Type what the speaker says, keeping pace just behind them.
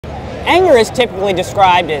Anger is typically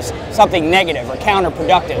described as something negative or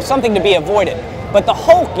counterproductive, something to be avoided. But the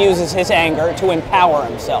Hulk uses his anger to empower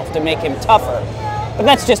himself, to make him tougher. But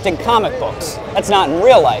that's just in comic books. That's not in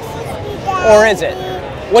real life. Or is it?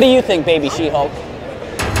 What do you think, Baby She-Hulk?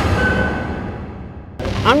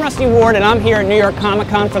 I'm Rusty Ward, and I'm here at New York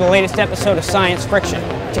Comic-Con for the latest episode of Science Friction,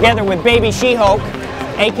 together with Baby She-Hulk,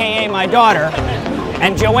 a.k.a. my daughter,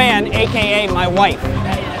 and JoAnn, a.k.a. my wife.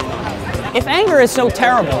 If anger is so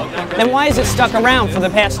terrible, then why is it stuck around for the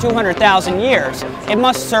past 200,000 years? It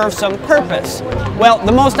must serve some purpose. Well,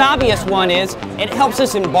 the most obvious one is it helps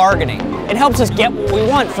us in bargaining. It helps us get what we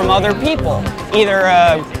want from other people, either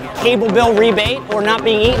a cable bill rebate or not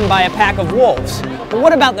being eaten by a pack of wolves. But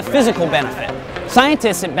what about the physical benefit?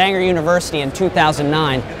 Scientists at Bangor University in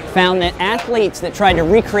 2009 found that athletes that tried to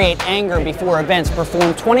recreate anger before events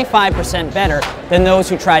performed 25% better than those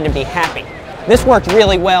who tried to be happy. This worked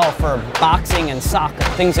really well for boxing and soccer,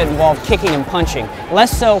 things that involve kicking and punching,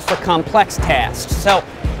 less so for complex tasks. So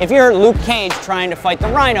if you're Luke Cage trying to fight the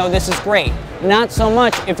Rhino, this is great. Not so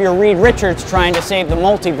much if you're Reed Richards trying to save the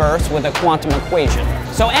multiverse with a quantum equation.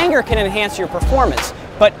 So anger can enhance your performance,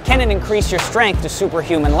 but can it increase your strength to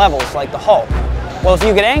superhuman levels like the Hulk? Well, if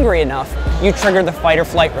you get angry enough, you trigger the fight or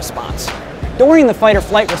flight response. During the fight or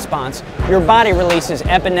flight response, your body releases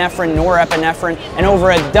epinephrine, norepinephrine, and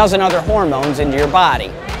over a dozen other hormones into your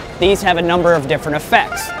body. These have a number of different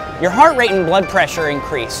effects. Your heart rate and blood pressure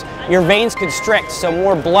increase. Your veins constrict so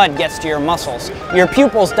more blood gets to your muscles. Your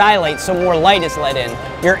pupils dilate so more light is let in.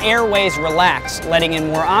 Your airways relax, letting in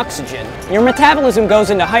more oxygen. Your metabolism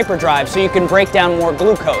goes into hyperdrive so you can break down more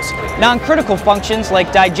glucose. Non-critical functions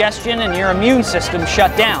like digestion and your immune system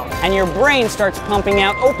shut down. And your brain starts pumping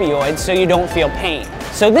out opioids so you don't feel pain.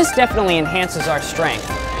 So this definitely enhances our strength.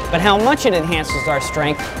 But how much it enhances our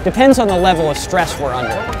strength depends on the level of stress we're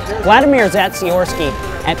under. Vladimir Zatsiorsky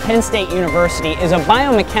at Penn State University is a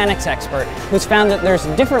biomechanics expert who's found that there's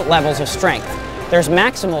different levels of strength. There's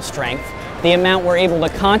maximal strength, the amount we're able to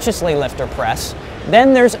consciously lift or press.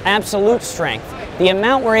 Then there's absolute strength, the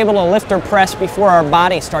amount we're able to lift or press before our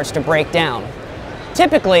body starts to break down.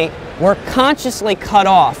 Typically, we're consciously cut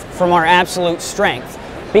off from our absolute strength,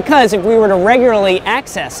 because if we were to regularly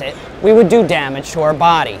access it, we would do damage to our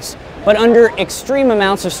bodies. But under extreme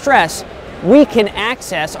amounts of stress, we can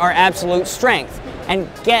access our absolute strength and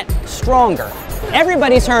get stronger.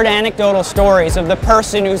 Everybody's heard anecdotal stories of the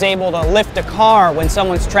person who's able to lift a car when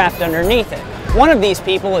someone's trapped underneath it. One of these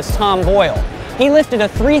people is Tom Boyle. He lifted a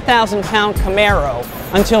 3,000-pound Camaro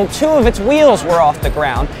until 2 of its wheels were off the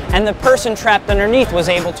ground and the person trapped underneath was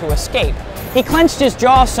able to escape. He clenched his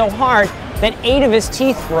jaw so hard that 8 of his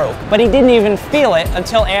teeth broke, but he didn't even feel it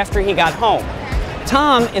until after he got home.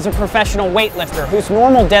 Tom is a professional weightlifter whose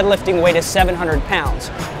normal deadlifting weight is 700 pounds.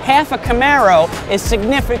 Half a Camaro is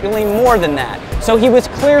significantly more than that, so he was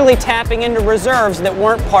clearly tapping into reserves that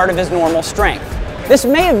weren't part of his normal strength. This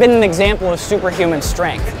may have been an example of superhuman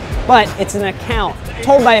strength, but it's an account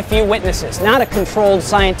told by a few witnesses, not a controlled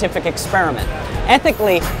scientific experiment.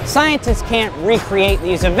 Ethically, scientists can't recreate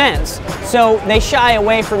these events, so they shy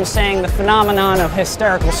away from saying the phenomenon of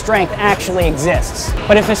hysterical strength actually exists.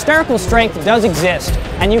 But if hysterical strength does exist,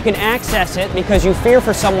 and you can access it because you fear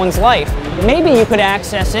for someone's life, maybe you could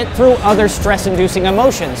access it through other stress-inducing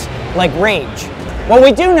emotions, like rage. What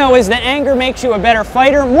we do know is that anger makes you a better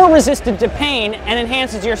fighter, more resistant to pain, and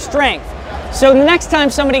enhances your strength. So the next time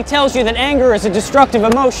somebody tells you that anger is a destructive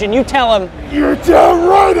emotion, you tell them, "You're damn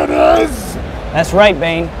right it is!" That's right,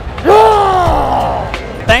 Bane.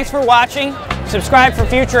 Thanks for watching. Subscribe for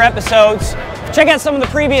future episodes. Check out some of the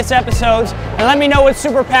previous episodes and let me know what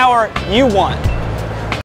superpower you want.